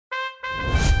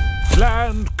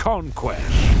Land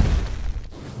Conquest.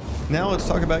 Now let's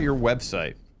talk about your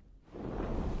website.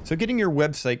 So getting your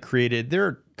website created, there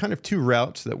are kind of two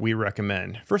routes that we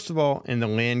recommend. First of all, in the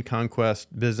Land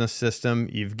Conquest business system,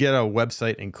 you've got a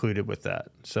website included with that.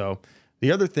 So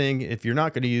the other thing, if you're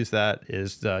not going to use that,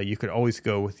 is you could always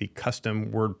go with the custom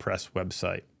WordPress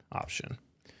website option.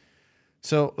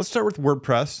 So let's start with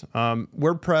WordPress.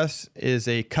 WordPress is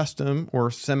a custom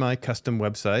or semi-custom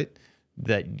website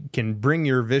that can bring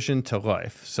your vision to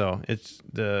life. So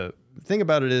the thing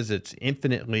about it is it's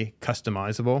infinitely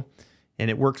customizable,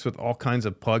 and it works with all kinds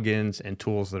of plugins and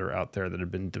tools that are out there that have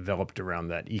been developed around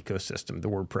that ecosystem, the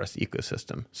WordPress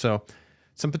ecosystem. So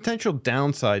some potential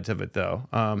downsides of it, though.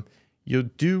 You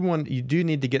do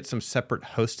need to get some separate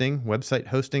hosting, website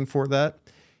hosting for that.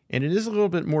 And it is a little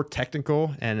bit more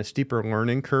technical and a steeper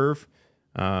learning curve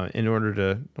in order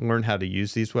to learn how to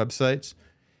use these websites.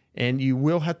 And you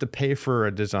will have to pay for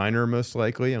a designer most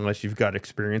likely, unless you've got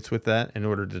experience with that, in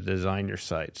order to design your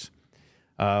sites.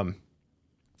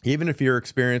 Even if you're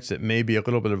experienced, it may be a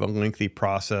little bit of a lengthy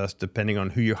process depending on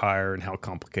who you hire and how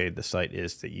complicated the site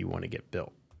is that you want to get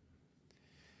built.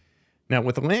 Now,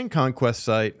 with the Land Conquest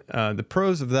site, the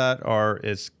pros of that are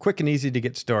it's quick and easy to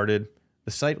get started.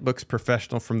 The site looks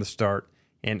professional from the start,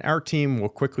 and our team will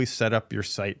quickly set up your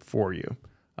site for you.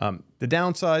 The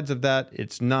downsides of that,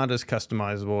 it's not as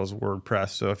customizable as WordPress.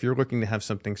 So if you're looking to have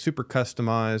something super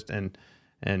customized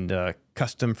and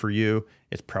custom for you,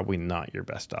 it's probably not your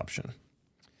best option.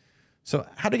 So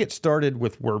how to get started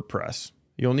with WordPress?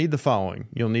 You'll need the following.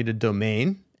 You'll need a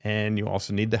domain, and you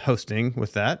also need the hosting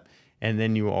with that. And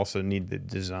then you also need the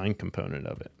design component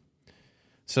of it.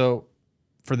 So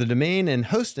for the domain and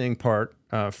hosting part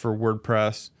for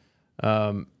WordPress,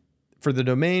 for the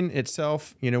domain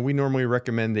itself, we normally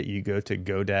recommend that you go to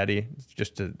GoDaddy. It's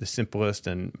just the simplest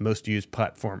and most used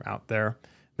platform out there.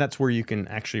 That's where you can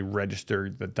actually register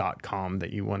the .com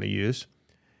that you want to use.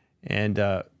 And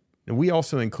we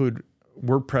also include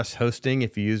WordPress hosting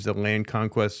if you use the Land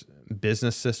Conquest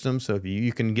business system. So if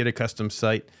you can get a custom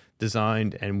site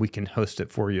designed and we can host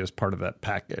it for you as part of that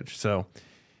package. So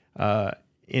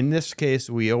in this case,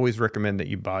 we always recommend that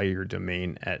you buy your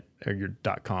domain or your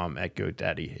 .com at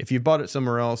GoDaddy. If you bought it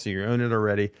somewhere else and you own it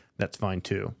already, that's fine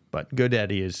too. But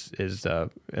GoDaddy is a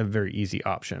very easy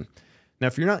option. Now,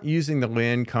 if you're not using the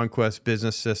Land Conquest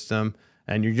business system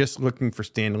and you're just looking for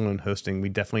standalone hosting, we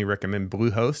definitely recommend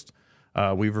Bluehost.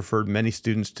 We've referred many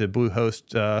students to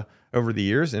Bluehost over the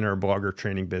years in our blogger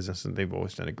training business, and they've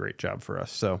always done a great job for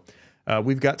us. So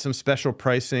we've got some special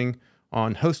pricing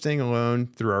on hosting alone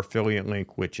through our affiliate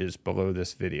link, which is below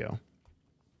this video.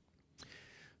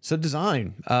 So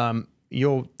design,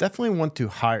 you'll definitely want to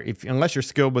hire, unless you're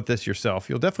skilled with this yourself,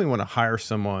 you'll definitely want to hire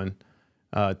someone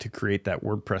to create that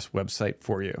WordPress website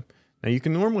for you. Now, you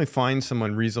can normally find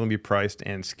someone reasonably priced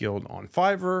and skilled on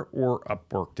Fiverr or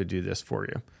Upwork to do this for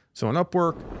you. So on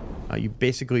Upwork, you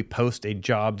basically post a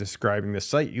job describing the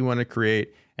site you want to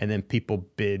create, and then people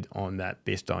bid on that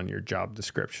based on your job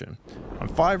description. On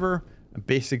Fiverr,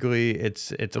 basically,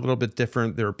 it's a little bit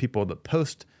different. There are people that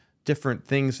post different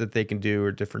things that they can do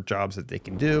or different jobs that they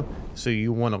can do. So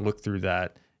you want to look through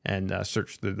that and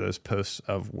search through those posts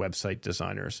of website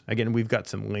designers. Again, we've got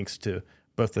some links to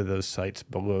both of those sites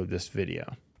below this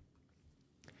video.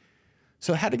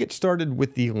 So how to get started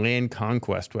with the Land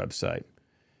Conquest website?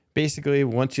 Basically,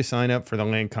 once you sign up for the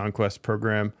Land Conquest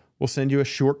program, we'll send you a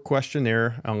short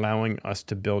questionnaire allowing us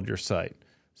to build your site.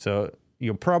 So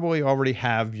you'll probably already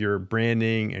have your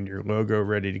branding and your logo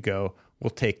ready to go. We'll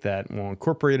take that and we'll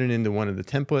incorporate it into one of the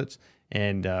templates,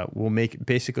 and we'll make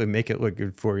it look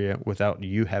good for you without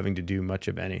you having to do much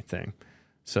of anything.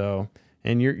 So,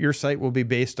 and your site will be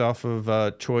based off of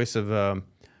a choice of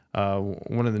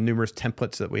one of the numerous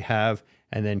templates that we have,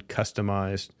 and then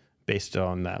customized based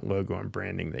on that logo and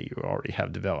branding that you already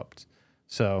have developed.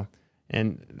 So,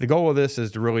 and the goal of this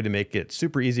is to make it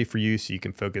super easy for you so you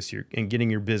can focus in getting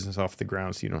your business off the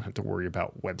ground so you don't have to worry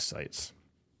about websites.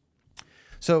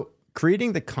 So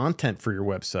creating the content for your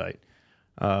website,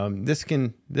 this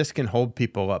can hold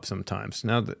people up sometimes.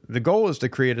 Now, the goal is to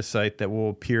create a site that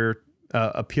will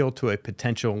appeal to a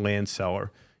potential land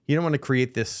seller. You don't want to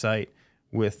create this site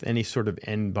with any sort of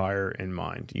end buyer in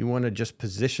mind. You want to just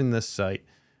position this site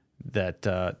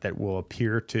that will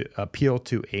appeal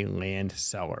to a land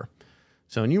seller.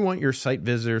 So, and you want your site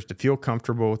visitors to feel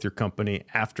comfortable with your company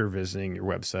after visiting your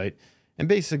website and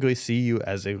basically see you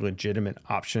as a legitimate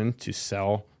option to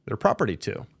sell their property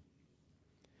to.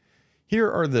 Here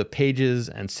are the pages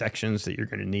and sections that you're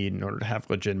going to need in order to have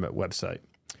a legitimate website.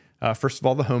 First of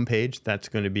all, the homepage. That's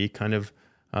going to be kind of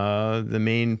the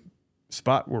main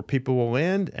spot where people will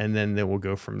land, and then they will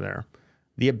go from there.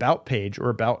 The About page or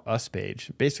About Us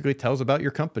page basically tells about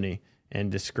your company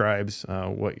and describes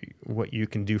what you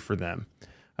can do for them.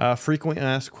 Frequently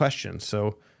asked questions.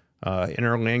 So in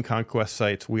our land conquest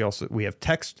sites, we have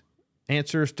text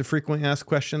answers to frequently asked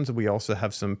questions. We also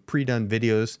have some pre-done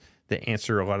videos that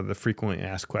answer a lot of the frequently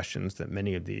asked questions that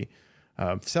many of the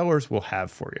sellers will have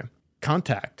for you.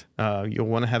 Contact. You'll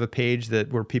want to have a page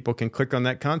where people can click on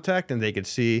that contact and they can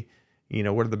see,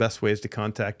 what are the best ways to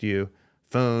contact you.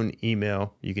 Phone,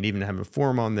 email. You can even have a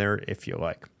form on there if you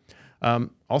like.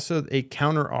 Also, a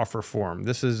counter offer form.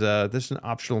 This is an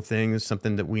optional thing. It's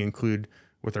something that we include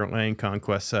with our land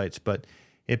conquest sites, but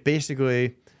it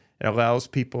allows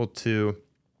people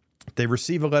they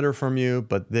receive a letter from you,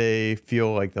 but they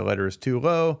feel like the letter is too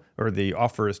low or the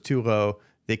offer is too low.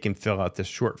 They can fill out this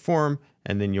short form,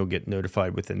 and then you'll get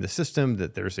notified within the system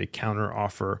that there's a counter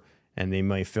offer, and they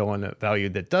may fill in a value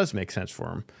that does make sense for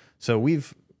them. So we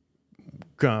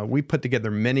put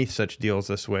together many such deals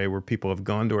this way where people have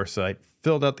gone to our site,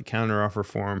 filled out the counter offer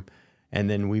form, and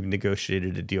then we've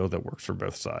negotiated a deal that works for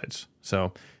both sides.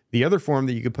 So the other form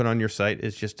that you could put on your site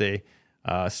is just a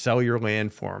sell your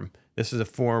land form. This is a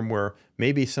form where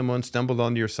maybe someone stumbled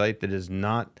onto your site that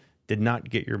did not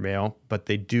get your mail, but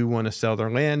they do want to sell their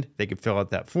land. They can fill out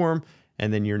that form,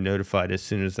 and then you're notified as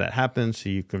soon as that happens.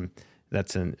 So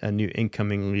that's a new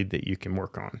incoming lead that you can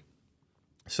work on.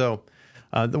 So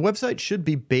the website should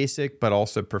be basic, but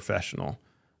also professional.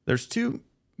 There's two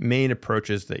main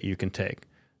approaches that you can take.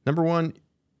 Number one,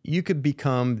 you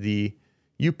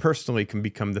personally can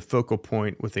become the focal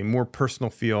point with a more personal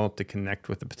feel to connect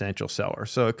with the potential seller.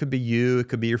 So it could be you, it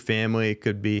could be your family, it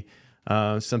could be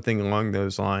something along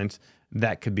those lines.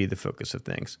 That could be the focus of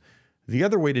things. The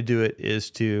other way to do it is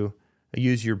to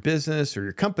use your business or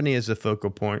your company as a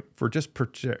focal point for just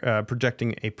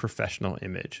projecting a professional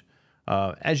image.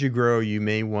 As you grow, you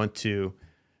may want to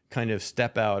kind of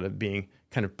step out of being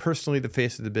kind of personally the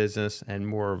face of the business and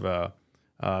more of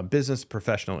a business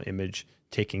professional image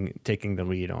taking the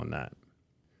lead on that.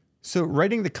 So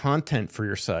writing the content for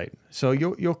your site. So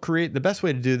you'll create, the best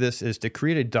way to do this is to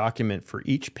create a document for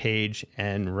each page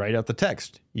and write out the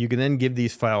text. You can then give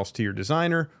these files to your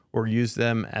designer or use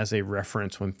them as a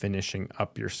reference when finishing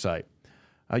up your site.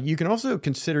 You can also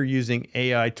consider using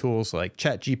AI tools like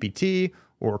ChatGPT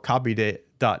or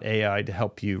Copy.ai to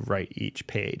help you write each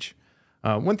page.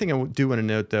 One thing I do want to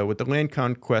note, though, with the Land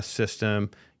Conquest system,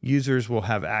 users will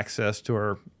have access to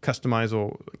our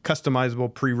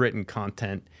customizable pre-written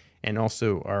content and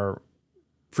also our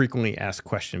frequently asked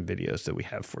question videos that we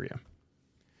have for you.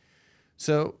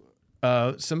 So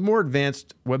some more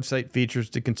advanced website features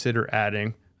to consider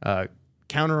adding: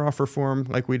 counteroffer form,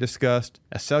 like we discussed,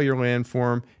 a sell your land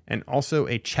form, and also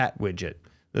a chat widget.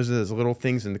 Those are those little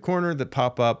things in the corner that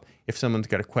pop up if someone's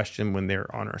got a question when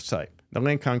they're on our site. The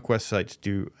Land Conquest sites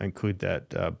do include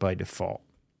that by default.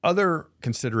 Other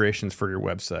considerations for your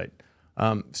website: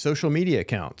 social media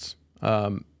accounts.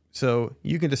 So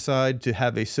you can decide to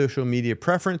have a social media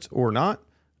preference or not.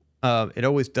 It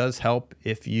always does help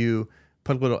if you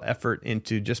put a little effort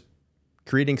into just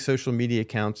creating social media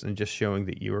accounts and just showing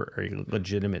that you are a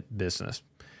legitimate business.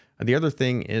 The other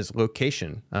thing is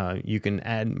location. You can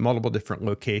add multiple different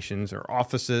locations or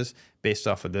offices based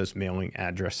off of those mailing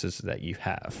addresses that you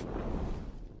have.